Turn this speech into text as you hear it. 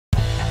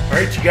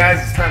Alright, you guys,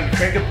 it's time to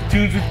crank up the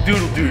tunes with the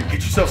Doodle Dude. Get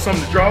yourself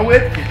something to draw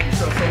with, get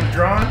yourself something to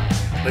draw on.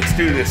 Let's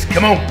do this.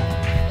 Come on.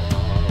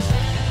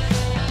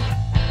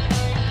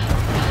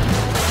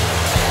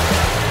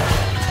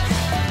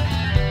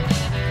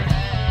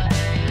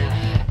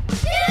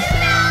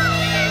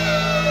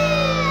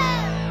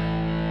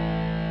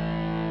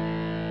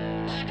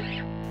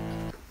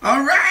 Alright, how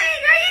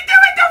you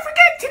doing? Don't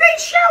forget,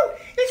 today's show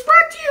is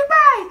brought to you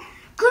by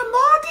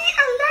Grimaldi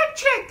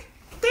Electric.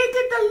 They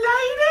did the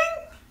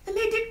lighting and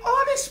they did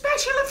all the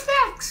special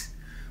effects.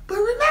 But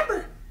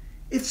remember,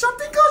 if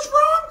something goes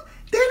wrong,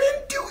 they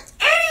didn't do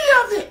any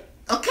of it.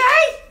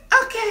 Okay?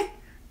 Okay.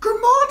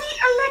 Grimaldi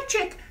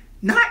Electric,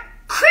 not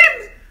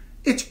Crim.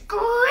 It's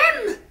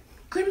Grim.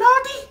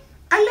 Grimaldi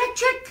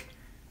Electric.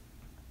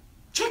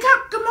 Check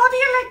out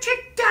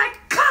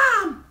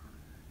GrimaldiElectric.com.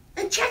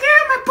 And check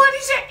out my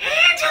buddies at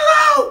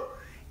Angelo.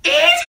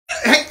 Hey,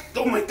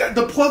 oh my God,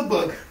 the plug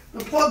bug.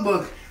 The plug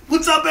bug.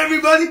 What's up,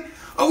 everybody?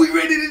 Are we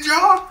ready to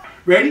draw?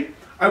 Ready?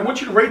 I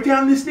want you to write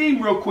down this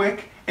name real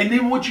quick, and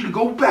then I want you to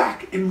go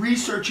back and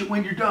research it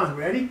when you're done.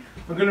 Ready?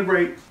 I'm going to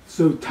write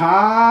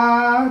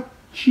Sotachi,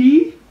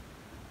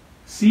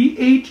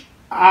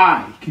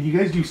 C-H-I. Can you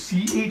guys do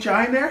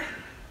C-H-I in there?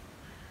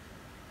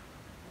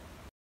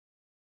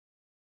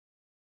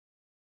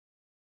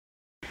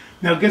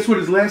 Now, guess what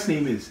his last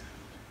name is?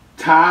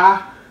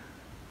 Tajiri.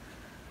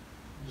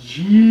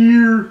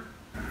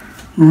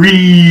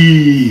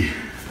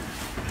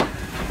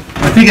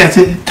 I think that's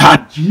it.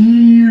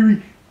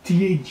 Tajiri.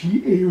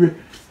 T-A-G-A-R.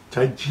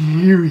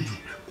 Tajiri.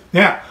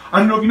 Now, I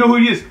don't know if you know who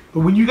he is,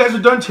 but when you guys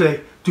are done today,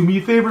 do me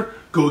a favor,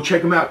 go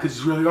check him out because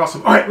he's really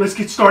awesome. All right, let's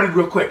get started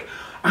real quick.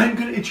 I'm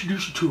going to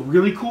introduce you to a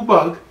really cool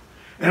bug,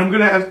 and I'm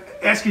going to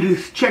ask you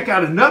to check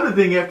out another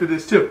thing after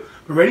this too.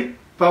 But ready?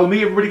 Follow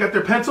me. Everybody got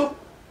their pencil?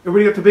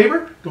 Everybody got the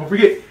paper? Don't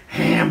forget,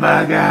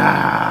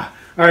 hamburger.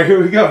 All right,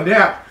 here we go.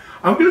 Now,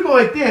 I'm going to go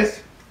like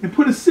this and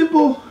put a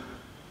simple,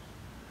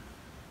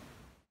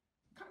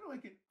 kind of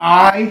like an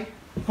eye,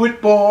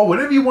 football,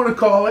 whatever you want to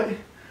call it.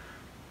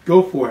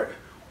 Go for it.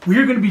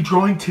 We're going to be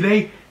drawing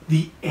today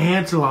the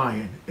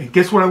antlion. And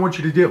guess what I want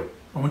you to do?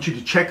 I want you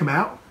to check them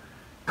out.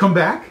 Come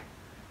back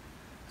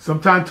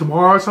sometime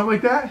tomorrow or something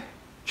like that.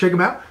 Check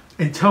them out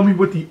and tell me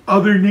what the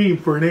other name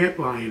for an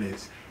antlion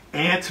is.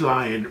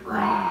 Antlion.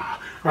 Rah.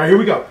 All right, here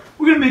we go.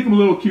 We're going to make them a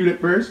little cute at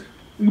first.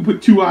 We can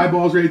put 2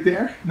 eyeballs right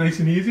there. Nice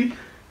and easy.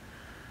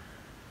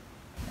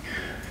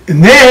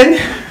 And then,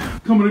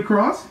 coming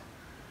across,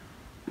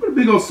 put a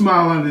big old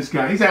smile on this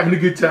guy. He's having a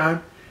good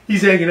time.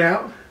 He's hanging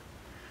out.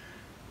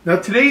 Now,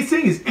 today's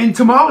thing is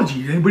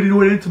entomology. Anybody know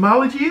what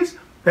entomology is?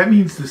 That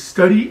means the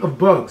study of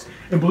bugs.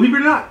 And believe it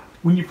or not,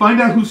 when you find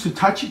out who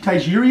Sotachi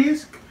Tajiri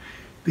is,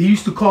 they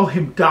used to call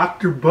him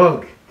Dr.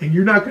 Bug. And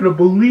you're not going to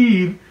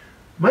believe...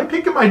 Am I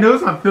picking my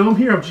nose on film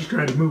here? I'm just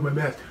trying to move my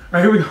mask. All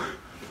right, here we go.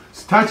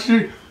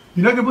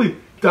 You're not going to believe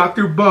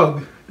Dr.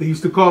 Bug, they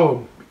used to call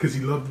him because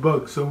he loved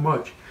bugs so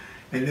much.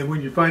 And then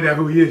when you find out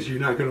who he is, you're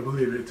not going to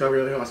believe it. It's all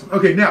really awesome.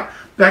 Okay, now,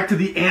 back to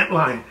the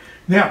antlion.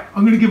 Now,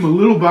 I'm going to give him a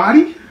little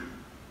body.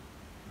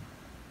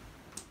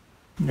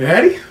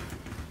 Ready?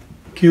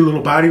 Cute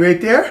little body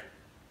right there.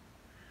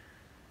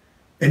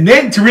 And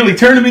then, to really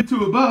turn him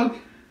into a bug,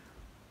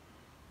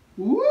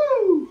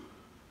 woo!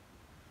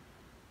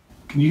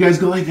 Can you guys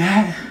go like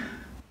that?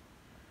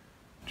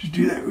 Just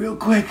do that real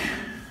quick.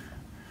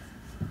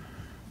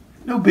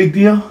 No big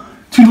deal.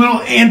 2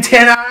 little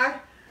antennae.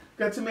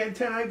 Got some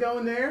antennae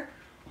going there.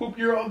 Hope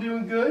you're all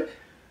doing good.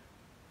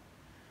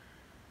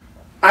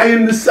 I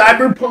am the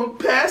cyberpunk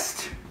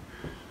pest.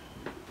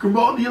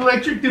 Grimaldi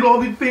Electric did all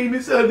the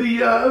famous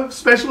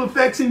special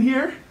effects in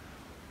here.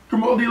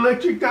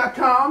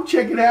 GrimaldiElectric.com.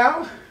 Check it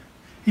out.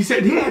 He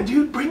said, yeah,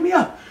 dude, bring me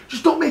up.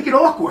 Just don't make it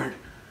awkward.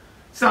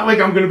 It's not like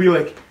I'm going to be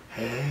like,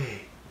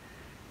 hey,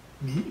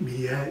 meet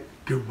me at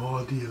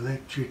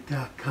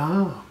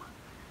GrimaldiElectric.com.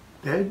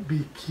 That'd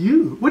be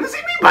cute. What does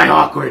he mean by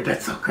awkward?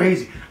 That's so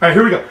crazy. All right,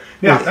 here we go.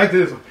 Now, back to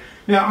this one.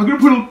 Now, I'm going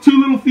to put 2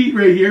 little feet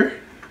right here.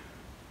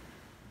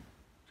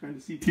 Trying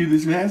to see through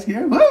this mask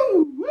here.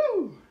 Woo!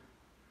 Woo!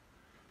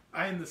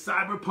 I am the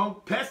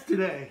cyberpunk pest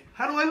today.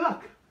 How do I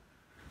look?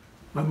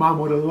 My mom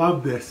would have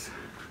loved this.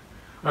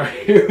 All right,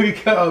 here we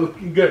go.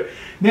 Looking good.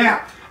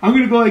 Now, I'm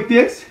going to go like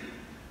this.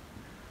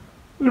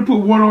 I'm going to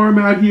put 1 arm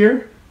out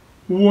here.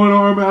 1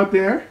 arm out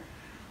there.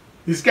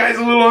 This guy's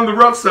a little on the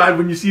rough side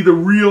when you see the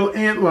real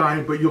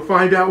antlion, but you'll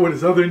find out what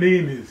his other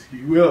name is.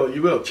 You will,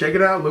 you will. Check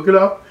it out, look it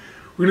up.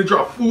 We're going to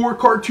draw 4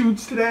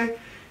 cartoons today,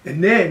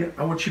 and then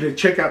I want you to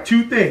check out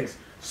 2 things.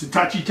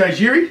 Sotachi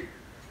Tajiri,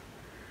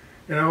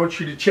 and I want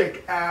you to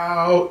check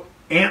out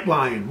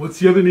antlion. What's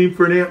the other name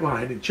for an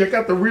antlion? And check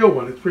out the real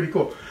one, it's pretty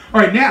cool.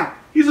 All right, now,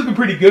 he's looking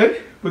pretty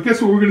good, but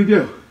guess what we're going to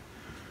do?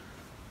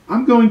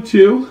 I'm going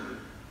to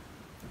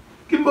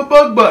give him a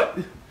bug butt.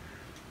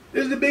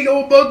 There's the big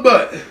old bug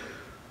butt.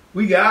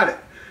 We got it.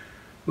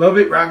 Love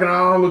it, rocking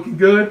on, looking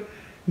good.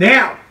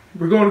 Now,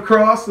 we're going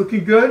across,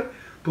 looking good.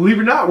 Believe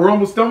it or not, we're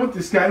almost done with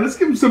this guy. Let's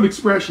give him some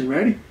expression,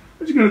 ready?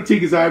 I'm just going to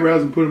take his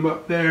eyebrows and put them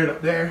up there and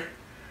up there.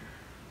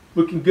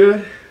 Looking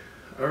good.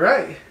 All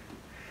right.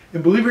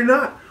 And believe it or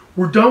not,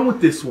 we're done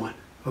with this one.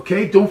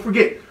 Okay? Don't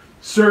forget,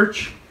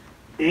 search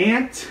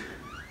ant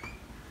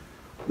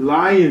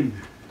lion.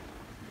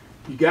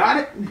 You got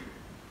it?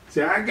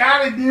 Say, I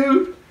got it,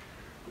 dude.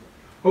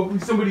 Hopefully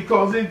somebody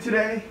calls in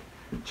today.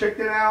 Check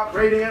that out.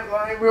 Right ant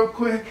lion real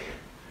quick.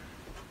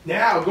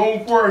 Now,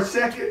 going for our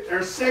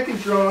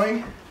second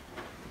drawing.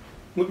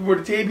 Looking for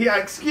the tape here.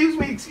 Excuse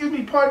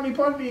me, pardon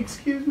me,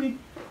 excuse me.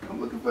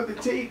 I'm looking for the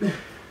tape.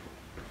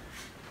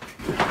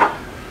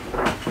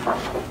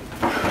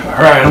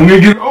 Alright, I'm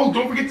gonna get, oh,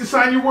 don't forget to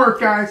sign your work,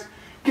 guys.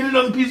 Get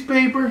another piece of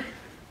paper.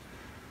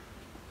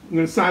 I'm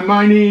gonna sign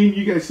my name,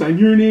 you guys sign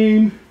your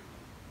name.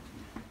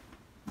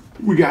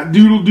 We got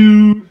Doodle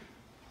Dude.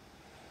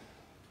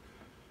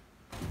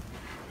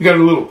 We got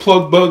a little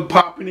plug bug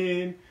popping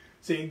in,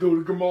 saying go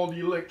to Grimaldi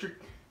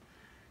Electric,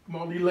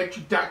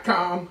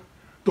 GrimaldiElectric.com.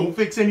 Don't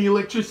fix any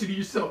electricity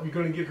yourself. You're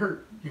gonna get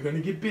hurt. You're gonna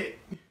get bit.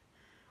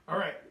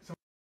 Alright. So,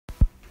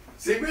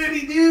 stay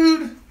ready,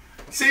 dude.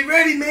 Stay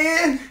ready,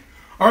 man.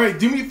 Alright,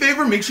 do me a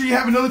favor. Make sure you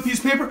have another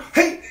piece of paper.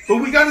 Hey, but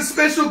we got a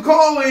special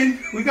call in.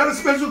 We got a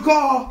special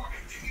call.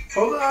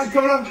 Hold on,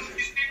 coming up.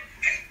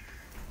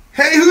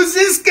 Hey, who's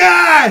this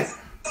guy?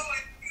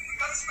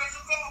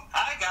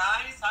 Hi,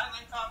 guys. Hi,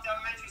 Lincoln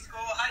Elementary School.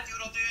 Hi,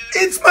 Doodle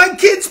Dude. It's my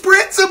kid's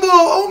principal.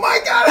 Oh, my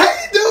God. How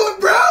you doing,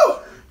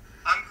 bro?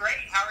 I'm great.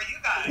 How are you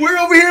guys? We're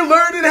over here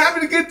learning,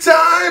 having a good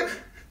time.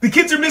 The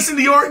kids are missing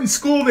the art in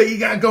school that you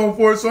got going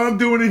for, so I'm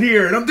doing it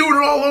here. And I'm doing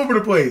it all over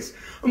the place.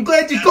 I'm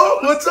glad you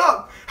called. What's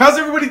up? How's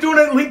everybody doing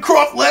at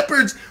Lincroft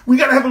Leopards? We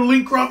got to have a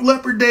Lincroft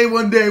Leopard Day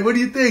one day. What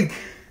do you think?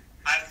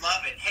 I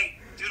love it. Hey,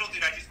 Doodle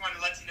Dude, I just wanted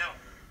to let you know,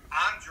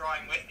 I'm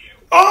drawing with you.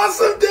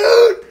 Awesome,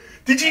 dude.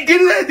 Did you get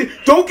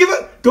that?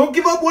 Don't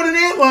give up what an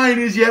antlion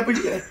is yet. But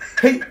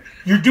hey,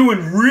 you're doing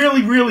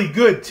really, really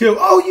good, too.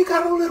 Oh, you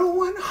got a little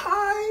one.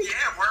 Hi.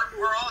 Yeah,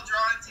 we're all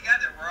drawing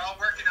together. We're all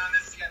working on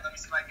this together. Let me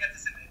see if I can get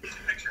this in the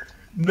picture.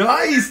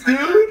 Nice, dude.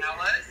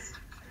 Ella's,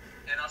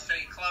 and I'll show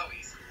you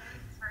Chloe's.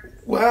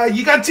 Wow,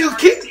 you got two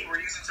kids? We're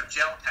using some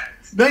gel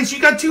pens. Nice, you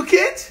got two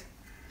kids?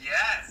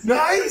 Yes.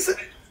 Nice.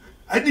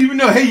 I didn't even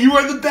know. Hey, you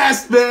are the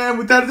best, man.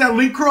 Without a doubt,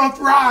 Lincroft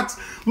rocks.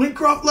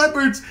 Lincroft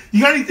Leopards.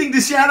 You got anything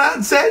to shout out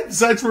and say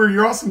besides for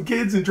your awesome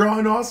kids and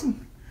drawing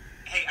awesome?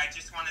 Hey, I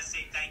just want to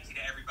say thank you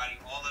to everybody,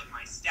 all of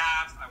my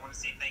staff. I want to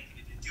say thank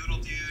you to the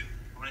Doodle Dude.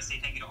 I want to say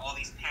thank you to all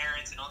these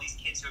parents and all these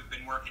kids who have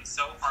been working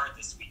so hard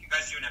this week. You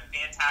guys are doing a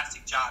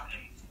fantastic job.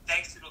 And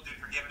thanks, Doodle Dude,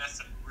 for giving us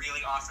some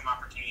really awesome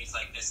opportunities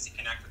like this to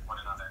connect with one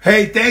another.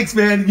 Hey, thanks,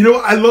 man. You know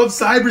what? I love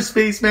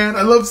cyberspace, man.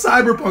 I love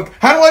cyberpunk.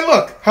 How do I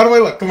look? How do I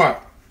look? Come on.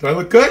 Do I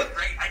look good?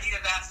 Great. I need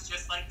a vest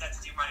just like that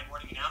to do my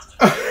morning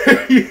announcement.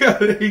 Yeah,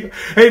 there you go.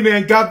 Hey,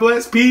 man, God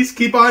bless. Peace.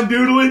 Keep on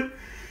doodling.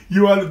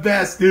 You are the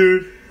best,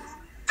 dude.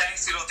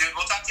 Thanks, Doodle Dude.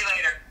 We'll talk to you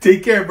later.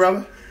 Take care,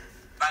 brother.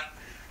 Bye.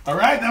 All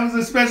right, that was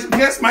a special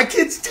guest, my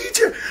kid's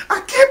teacher. I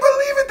can't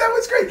believe it. That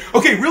was great.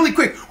 Okay, really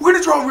quick. We're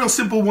going to draw a real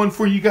simple one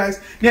for you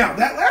guys. Now,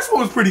 that last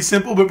one was pretty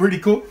simple, but pretty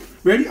cool.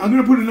 Ready? I'm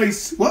going to put a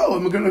nice, well,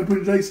 I'm going to put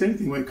a nice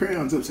anything like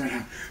crayons upside down.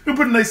 I'm going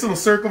to put a nice little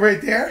circle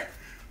right there.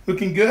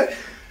 Looking good.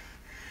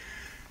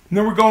 And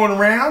then we're going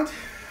around.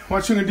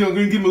 Watch what I'm going to do. I'm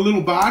going to give him a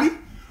little body.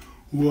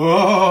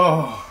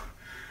 Whoa.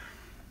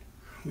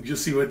 You'll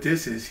see what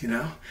this is, you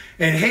know.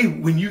 And hey,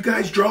 when you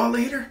guys draw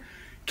later,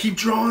 keep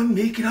drawing,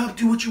 make it up,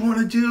 do what you want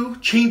to do,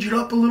 change it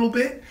up a little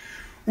bit.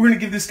 We're going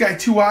to give this guy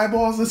 2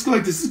 eyeballs. Let's go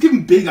like this. Let's give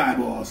him big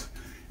eyeballs.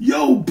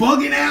 Yo,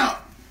 bugging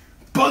out.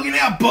 Bugging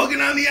out,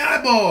 bugging on the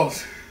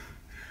eyeballs.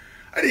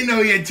 I didn't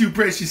know he had 2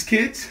 precious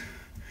kids.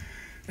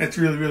 That's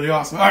really, really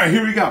awesome. All right,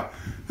 here we go.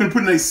 I'm going to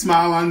put a nice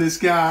smile on this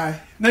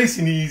guy. Nice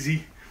and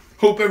easy.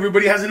 Hope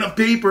everybody has enough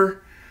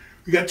paper.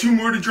 We got 2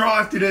 more to draw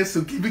after this,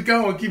 so keep it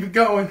going, keep it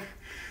going.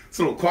 It's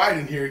a little quiet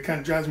in here. It kind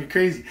of drives me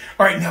crazy.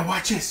 All right, now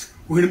watch this.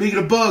 We're going to make it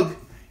a bug.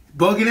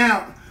 Bugging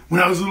out.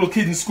 When I was a little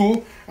kid in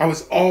school, I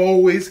was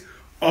always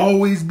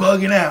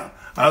bugging out.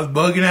 I was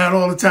bugging out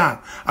all the time.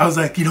 I was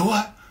like, you know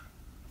what?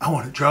 I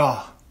want to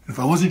draw. And if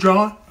I wasn't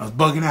drawing, I was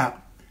bugging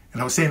out.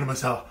 And I was saying to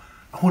myself,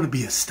 I want to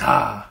be a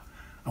star.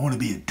 I want to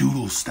be a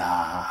doodle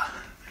star.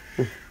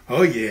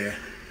 Oh, yeah.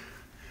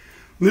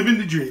 Living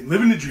the dream,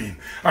 living the dream.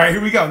 All right,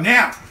 here we go.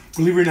 Now,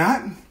 believe it or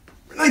not,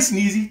 nice and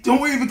easy.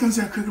 Don't worry if it comes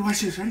out crooked.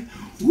 Watch this, ready?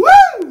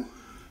 Woo!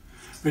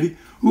 Ready?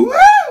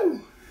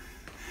 Woo!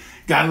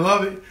 Gotta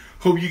love it.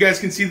 Hope you guys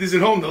can see this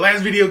at home. The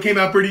last video came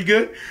out pretty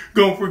good.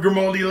 Going for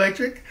Grimaldi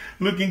Electric.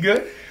 Looking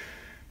good.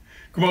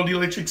 Grimaldi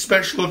Electric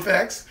special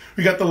effects.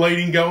 We got the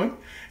lighting going.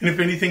 And if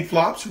anything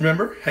flops,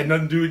 remember, had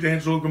nothing to do with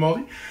Angelo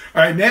Grimaldi.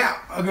 All right,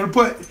 now, I'm going to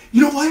put,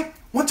 you know what?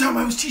 One time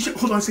I was teaching,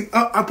 hold on a second.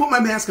 I'll put my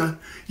mask on.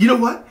 You know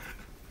what?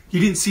 You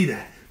didn't see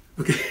that.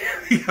 Okay,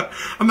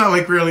 I'm not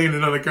like really in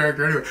another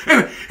character anyway.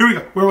 Anyway, here we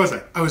go. Where was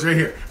I? I was right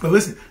here. But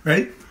listen,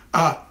 ready?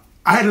 I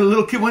had a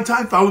little kid one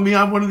time follow me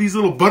on one of these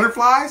little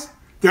butterflies.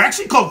 They're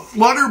actually called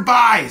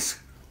flutterbys.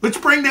 Let's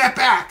bring that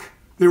back.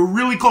 They're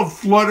really called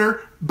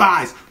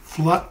flutterbys.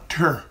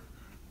 Flutterbys,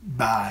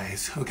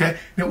 okay?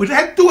 Now, what does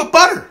that have to do with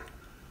butter?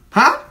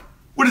 Huh?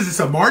 What is this,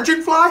 a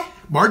margarine fly?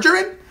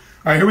 Margarine?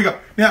 All right, here we go.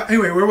 Now,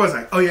 anyway, where was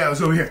I? Oh, yeah, I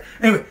was over here.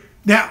 Anyway,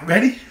 now,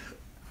 ready?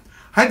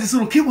 I had this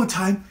little kid one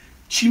time.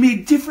 She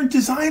made different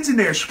designs in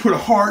there. She put a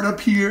heart up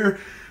here.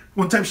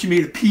 One time she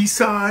made a peace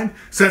sign.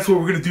 So that's what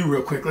we're going to do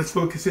real quick. Let's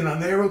focus in on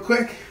there real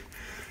quick.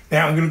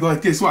 Now I'm going to go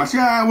like this. Watch.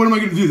 What am I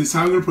going to do this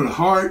time? I'm going to put a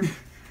heart.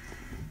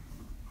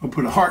 I'll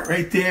put a heart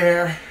right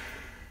there.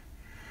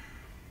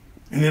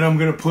 And then I'm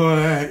going to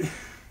put,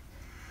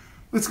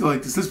 let's go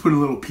like this. Let's put a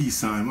little peace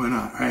sign. Why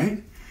not,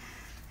 right?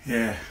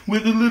 Yeah.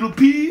 With a little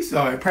peace.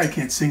 Oh, I probably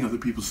can't sing other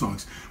people's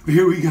songs. But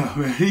here we go.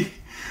 Ready?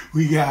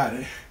 We got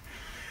it.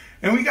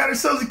 And we got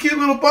ourselves a cute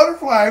little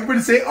butterfly. Everybody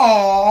say,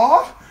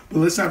 aww. But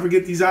let's not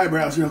forget these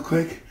eyebrows real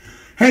quick.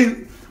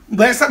 Hey,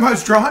 last time I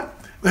was drawing,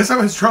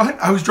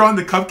 I was drawing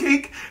the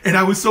cupcake, and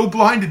I was so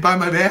blinded by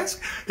my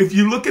mask. If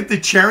you look at the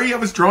cherry I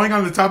was drawing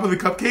on the top of the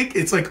cupcake,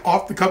 it's like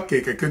off the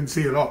cupcake. I couldn't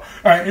see it all. All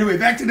right, anyway,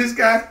 back to this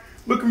guy.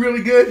 Looking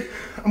really good.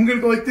 I'm going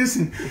to go like this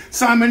and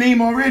sign my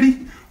name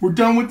already. We're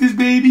done with this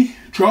baby.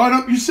 Draw it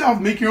up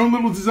yourself. Make your own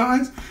little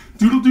designs.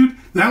 Doodle Dude.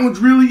 That one's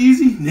really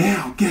easy.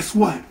 Now, guess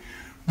what?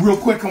 Real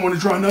quick, I want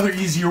to draw another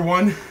easier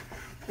one.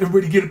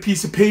 Everybody get a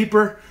piece of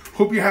paper.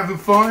 Hope you're having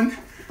fun.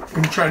 I'm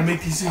going to try to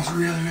make these things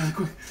really, really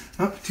quick.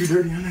 Oh, too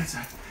dirty on that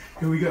side.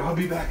 Here we go. I'll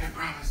be back. I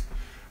promise.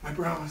 I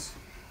promise.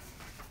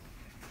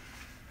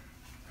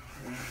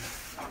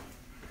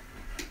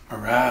 All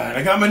right.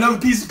 I got my another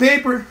piece of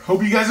paper.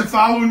 Hope you guys are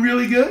following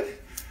really good.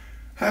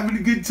 Having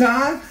a good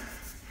time.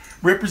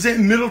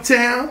 Representing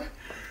Middletown.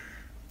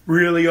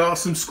 Really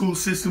awesome school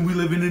system we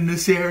live in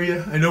this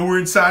area. I know we're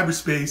in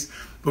cyberspace,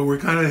 but we're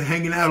kind of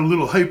hanging out a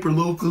little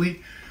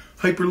hyper-locally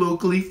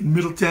in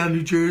Middletown,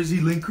 New Jersey,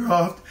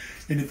 Lincroft.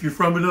 And if you're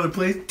from another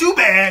place, too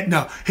bad.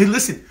 No. Hey,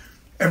 listen,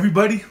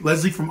 everybody,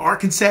 Leslie from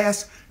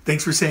Arkansas,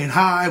 thanks for saying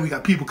hi. We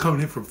got people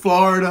coming in from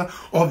Florida,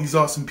 all these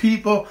awesome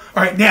people.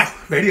 All right, now,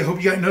 ready? I hope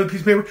you got another piece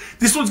of paper.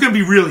 This one's going to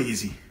be really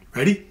easy.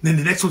 Ready? Then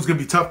the next one's going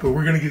to be tough, but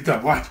we're going to get it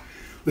done. Watch.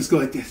 Let's go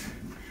like this.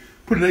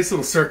 Put a nice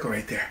little circle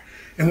right there.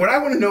 And what I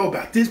want to know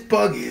about this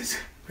bug is,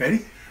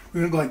 ready?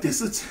 We're going to go like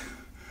this. Let's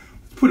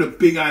put a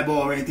big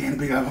eyeball right there and a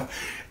big eyeball.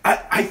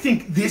 I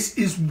think this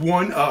is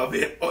one of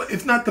it,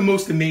 if not the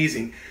most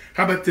amazing.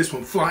 How about this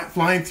one?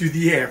 Flying through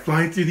the air,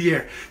 flying through the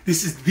air.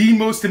 This is the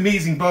most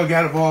amazing bug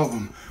out of all of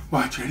them.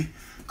 Watch, ready?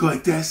 Go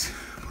like this.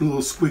 Put a little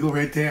squiggle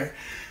right there.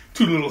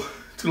 Two little.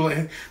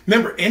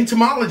 Remember,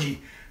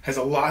 entomology has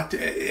a lot,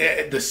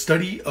 the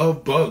study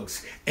of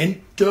bugs.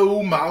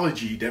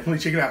 Entomology. Definitely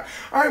check it out.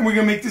 All right, we're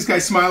going to make this guy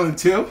smiling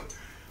too.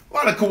 A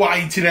lot of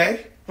kawaii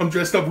today. I'm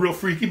dressed up real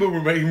freaky, but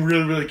we're making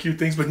really, really cute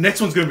things. But next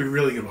one's going to be a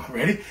really good one.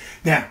 Ready?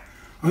 Now,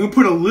 I'm going to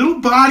put a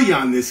little body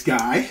on this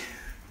guy.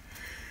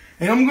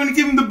 And I'm going to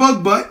give him the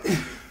bug butt. Give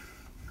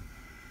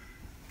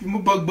him a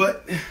bug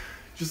butt.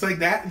 Just like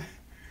that.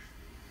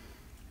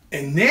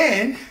 And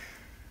then,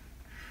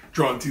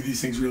 drawing through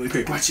these things really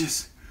quick. Watch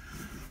this.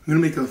 I'm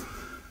going to make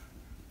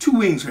two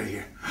wings right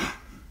here.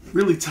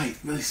 Really tight,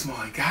 really small.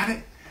 I got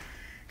it?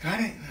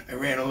 Got it? I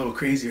ran a little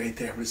crazy right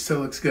there, but it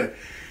still looks good.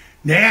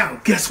 Now,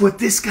 guess what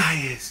this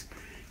guy is?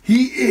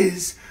 He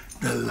is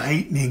the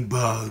lightning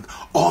bug,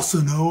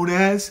 also known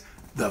as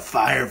the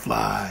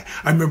firefly.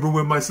 I remember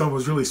when my son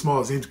was really small,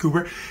 his name's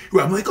Cooper.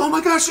 I'm like, oh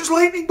my gosh, there's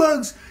lightning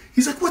bugs.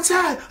 He's like, what's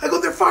that? I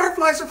go, they're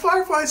fireflies, they're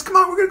fireflies. Come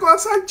on, we're going to go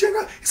outside and check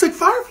out. He's like,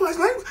 fireflies,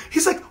 lightning?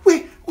 He's like,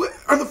 wait, what,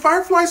 are the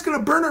fireflies going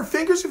to burn our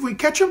fingers if we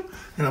catch them?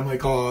 And I'm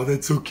like, oh,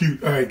 that's so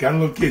cute. All right, gotta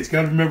love kids.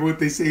 Gotta remember what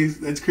they say.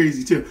 That's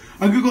crazy too.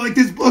 I'm going to go like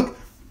this. Look,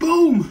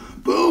 boom,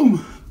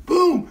 boom,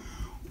 boom.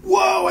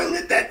 Whoa, I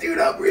lit that dude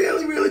up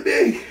really, really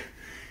big.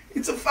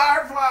 It's a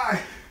firefly.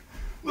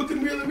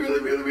 Looking really, really,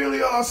 really,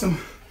 really awesome.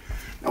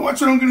 Now watch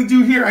what I'm going to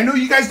do here. I know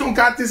you guys don't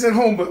got this at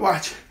home, but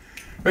watch.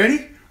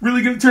 Ready?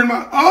 Really going to turn them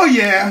on. Oh,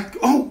 yeah.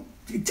 Oh,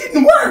 it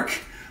didn't work.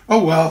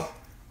 Oh, well.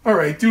 All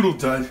right, Doodle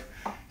Dude.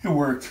 It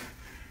worked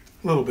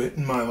a little bit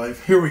in my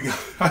life. Here we go.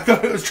 I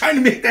thought I was trying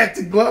to make that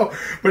to glow,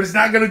 but it's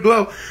not going to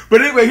glow.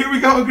 But anyway, here we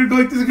go. I'm going to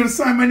go like this. I'm going to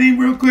sign my name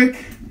real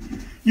quick.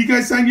 You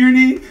guys sign your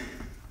name.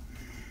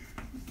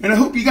 And I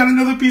hope you got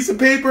another piece of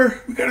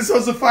paper. We got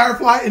ourselves a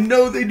firefly. And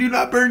no, they do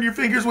not burn your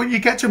fingers when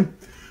you catch them.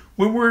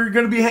 When we're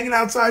going to be hanging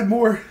outside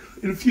more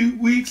in a few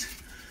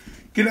weeks,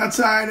 get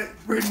outside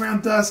right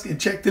around dusk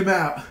and check them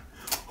out.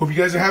 Hope you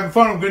guys are having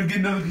fun. I'm going to get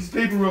another piece of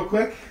paper real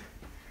quick.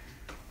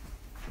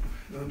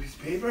 Another piece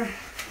of paper.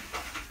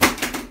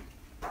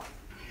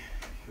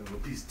 A little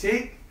piece of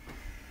tape.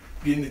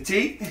 Getting the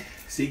tape.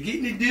 Say,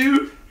 getting it,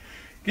 dude.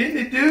 Getting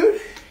it, dude.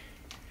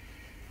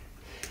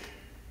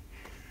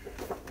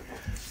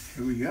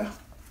 Here we go.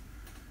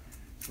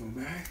 Go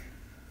back.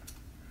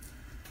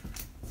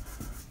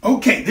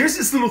 Okay, there's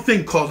this little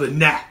thing called a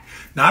gnat.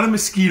 Not a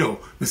mosquito.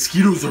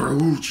 Mosquitoes are,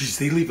 ooh, geez,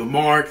 they leave a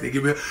mark. They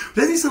give you.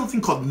 There's this little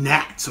thing called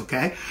gnats,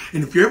 okay?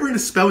 And if you're ever in a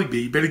spelling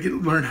bee, you better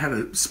learn how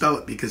to spell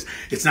it because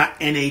it's not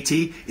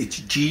N-A-T, it's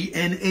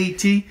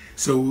G-N-A-T.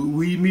 So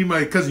me and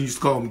my cousin used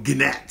to call them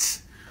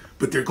gnats,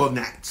 but they're called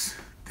gnats.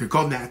 They're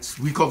called gnats.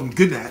 We call them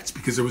good gnats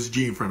because there was a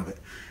G in front of it.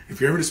 If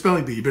you're ever in a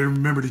spelling bee, you better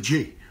remember the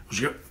G.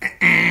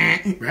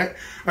 Right?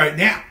 All right,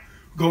 now,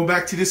 going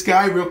back to this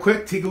guy real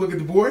quick. Take a look at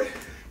the board.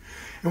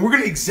 And we're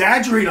going to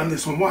exaggerate on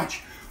this one.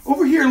 Watch.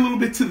 Over here a little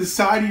bit to the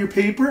side of your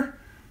paper,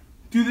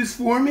 do this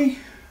for me?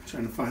 I'm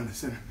trying to find the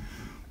center.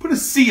 Put a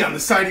C on the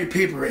side of your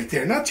paper right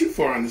there. Not too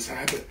far on the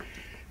side, but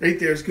right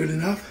there is good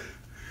enough.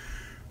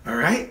 All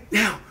right,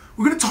 now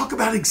we're going to talk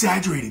about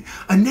exaggerating.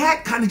 A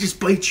gnat kind of just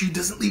bites you,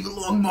 doesn't leave a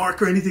long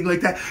mark or anything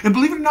like that. And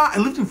believe it or not, I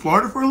lived in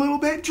Florida for a little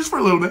bit, just for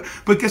a little bit.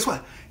 But guess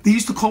what? They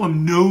used to call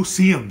them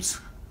no-see-ums.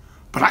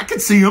 But I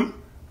could see them.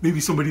 Maybe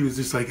somebody was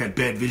just like had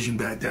bad vision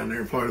back down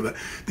there in Florida. But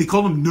they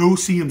call them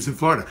no-see-ums in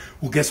Florida.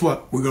 Well, guess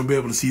what? We're going to be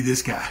able to see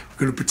this guy. We're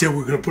going to pretend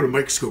we're going to put a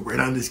microscope right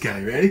on this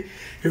guy. Ready?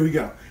 Here we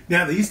go.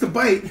 Now, they used to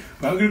bite,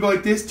 but I'm going to go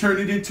like this, turn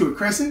it into a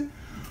crescent.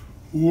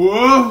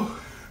 Whoa.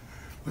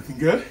 Looking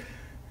good.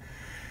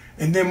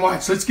 And then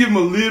watch. Let's give him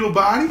a little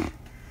body.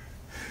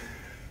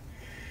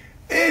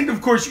 And,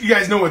 of course, you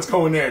guys know what's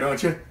going there,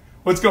 don't you?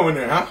 What's going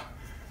there, huh?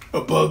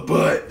 A bug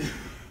butt.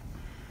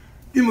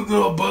 Give him a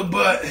good old bug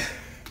butt.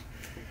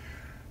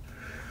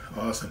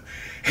 Awesome.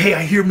 Hey,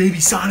 I hear maybe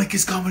Sonic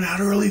is coming out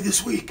early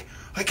this week.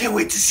 I can't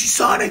wait to see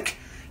Sonic.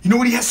 You know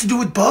what he has to do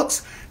with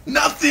bugs?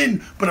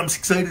 Nothing. But I'm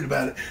excited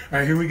about it. All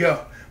right, here we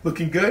go.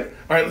 Looking good.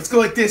 All right, let's go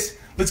like this.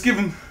 Let's give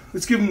him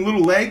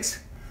little legs.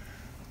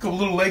 A couple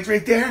little legs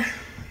right there.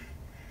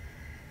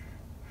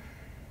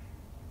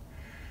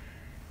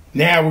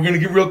 Now we're gonna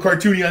get real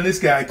cartoony on this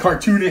guy.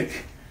 Cartoonic.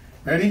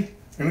 Ready?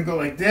 I'm gonna go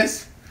like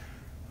this.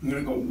 I'm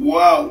gonna go,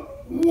 whoa,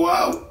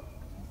 whoa.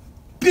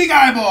 Big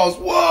eyeballs,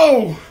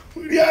 whoa.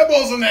 Look at the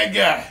eyeballs on that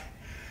guy.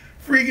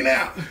 Freaking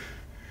out.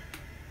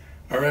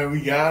 All right,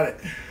 we got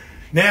it.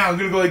 Now I'm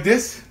gonna go like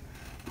this.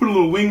 Put a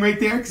little wing right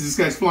there because this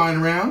guy's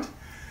flying around.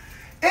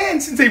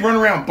 And since they run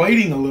around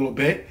biting a little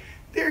bit,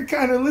 they're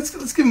kind of, let's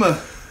give him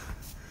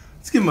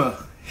a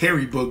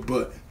hairy bug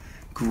butt.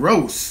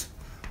 Gross.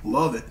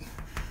 Love it.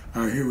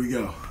 All right, here we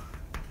go.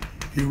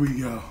 Here we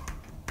go.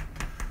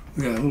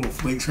 We got a little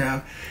flakes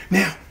around.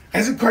 Now,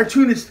 as a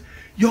cartoonist,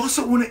 you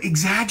also want to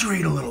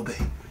exaggerate a little bit.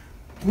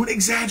 You want to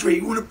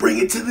exaggerate. You want to bring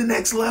it to the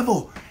next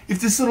level. If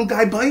this little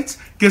guy bites,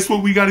 guess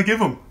what we got to give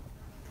him?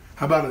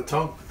 How about a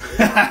tongue?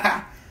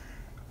 I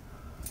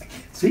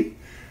can't see.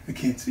 I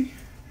can't see.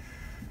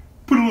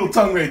 Put a little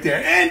tongue right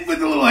there. And put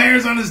the little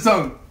hairs on his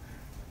tongue.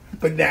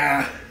 But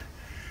nah.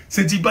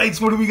 Since he bites,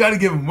 what do we got to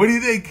give him? What do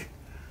you think?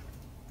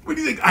 What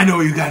do you think? I know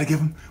what you got to give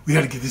him. We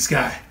got to give this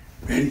guy.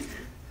 Ready?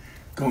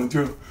 Going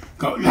through.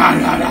 Go. La,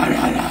 la, la,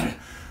 la, la.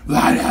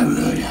 La, la,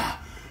 la, la.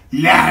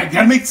 La.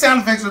 Got to make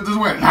sound effects with this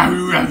word. La,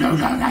 la, la, la,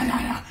 la,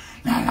 la,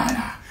 la, la,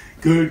 la.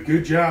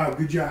 Good job.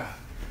 Good job.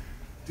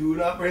 Do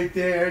it up right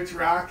there. It's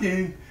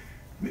rocking.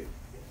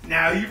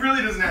 Now, he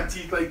really doesn't have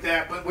teeth like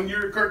that, but when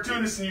you're a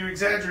cartoonist and you're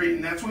exaggerating,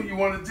 that's what you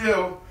want to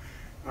do.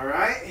 All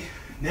right?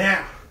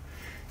 Now,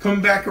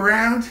 come back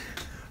around.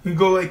 We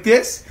go like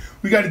this.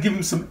 We got to give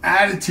him some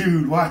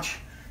attitude. Watch.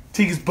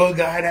 Take his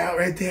bug-eyed out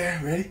right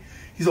there. Ready?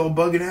 He's all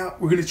bugging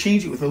out. We're going to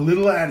change it with a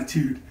little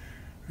attitude.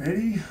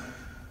 Ready?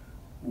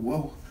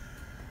 Whoa.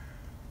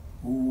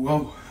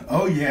 Whoa.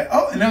 Oh, yeah.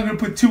 Oh, and I'm going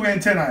to put 2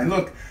 antennae.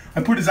 Look,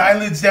 I put his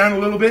eyelids down a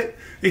little bit.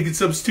 They can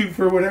substitute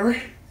for whatever.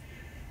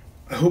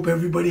 I hope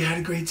everybody had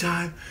a great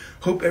time.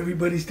 Hope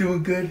everybody's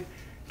doing good.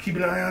 Keep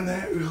an eye on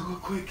that real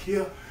quick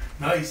here.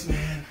 Nice,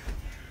 man.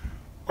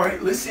 All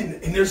right, listen.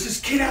 And there's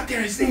this kid out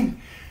there. His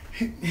name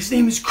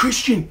is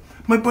Christian.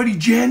 My buddy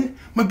Jen,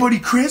 my buddy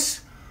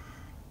Chris,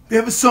 they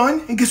have a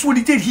son, and guess what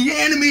he did? He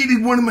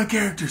animated one of my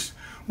characters.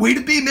 Way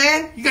to be,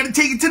 man. You got to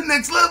take it to the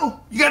next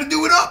level. You got to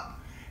do it up.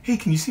 Hey,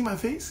 can you see my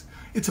face?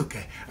 It's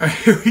okay. All right,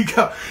 here we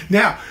go.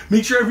 Now,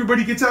 make sure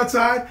everybody gets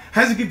outside,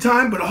 has a good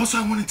time, but also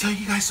I want to tell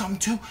you guys something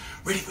too.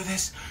 Ready for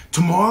this?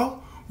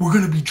 Tomorrow, we're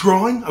going to be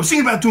drawing. I was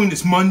thinking about doing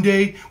this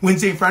Monday,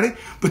 Wednesday, and Friday,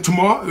 but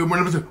tomorrow,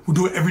 we'll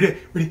do it every day.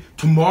 Ready?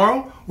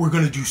 Tomorrow, we're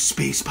going to do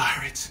Space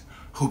Pirates.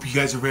 Hope you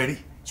guys are ready.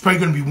 It's probably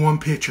going to be one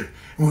picture,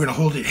 and we're going to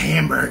hold it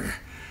hamburger.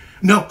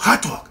 No,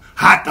 hot dog.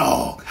 Hot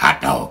dog. Hot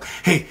dog.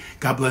 Hey,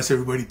 God bless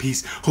everybody.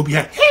 Peace. Hope you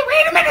had... Hey,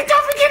 wait a minute.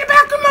 Don't forget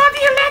about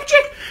Grimaldi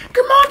Electric.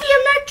 Grimaldi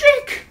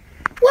Electric.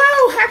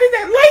 Whoa, how did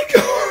that light go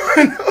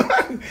on? Hold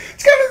on.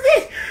 It's got a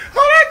thing.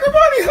 Hold on,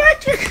 Grimaldi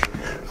Electric.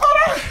 Hold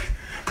on.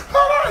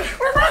 Hold on.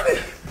 We're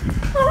running.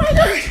 Oh, my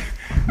God.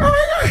 Oh,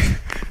 my God.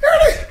 There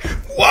it is.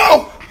 Whoa.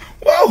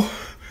 Whoa.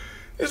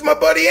 There's my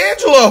buddy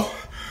Angelo.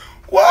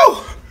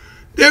 Whoa.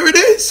 There it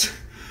is.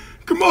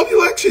 Grimaldi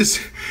Lectures.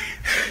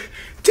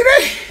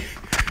 Today,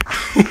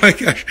 Oh my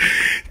gosh.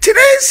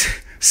 today's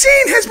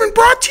scene has been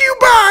brought to you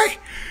by,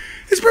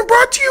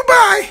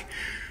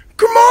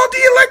 Grimaldi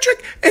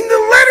Electric and the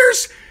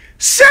letters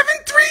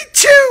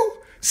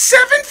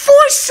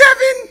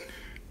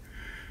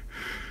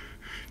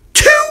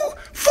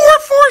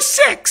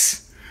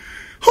 732-747-2446.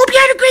 Hope you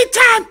had a great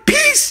time.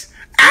 Peace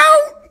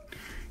out.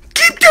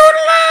 Keep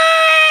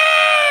doodling.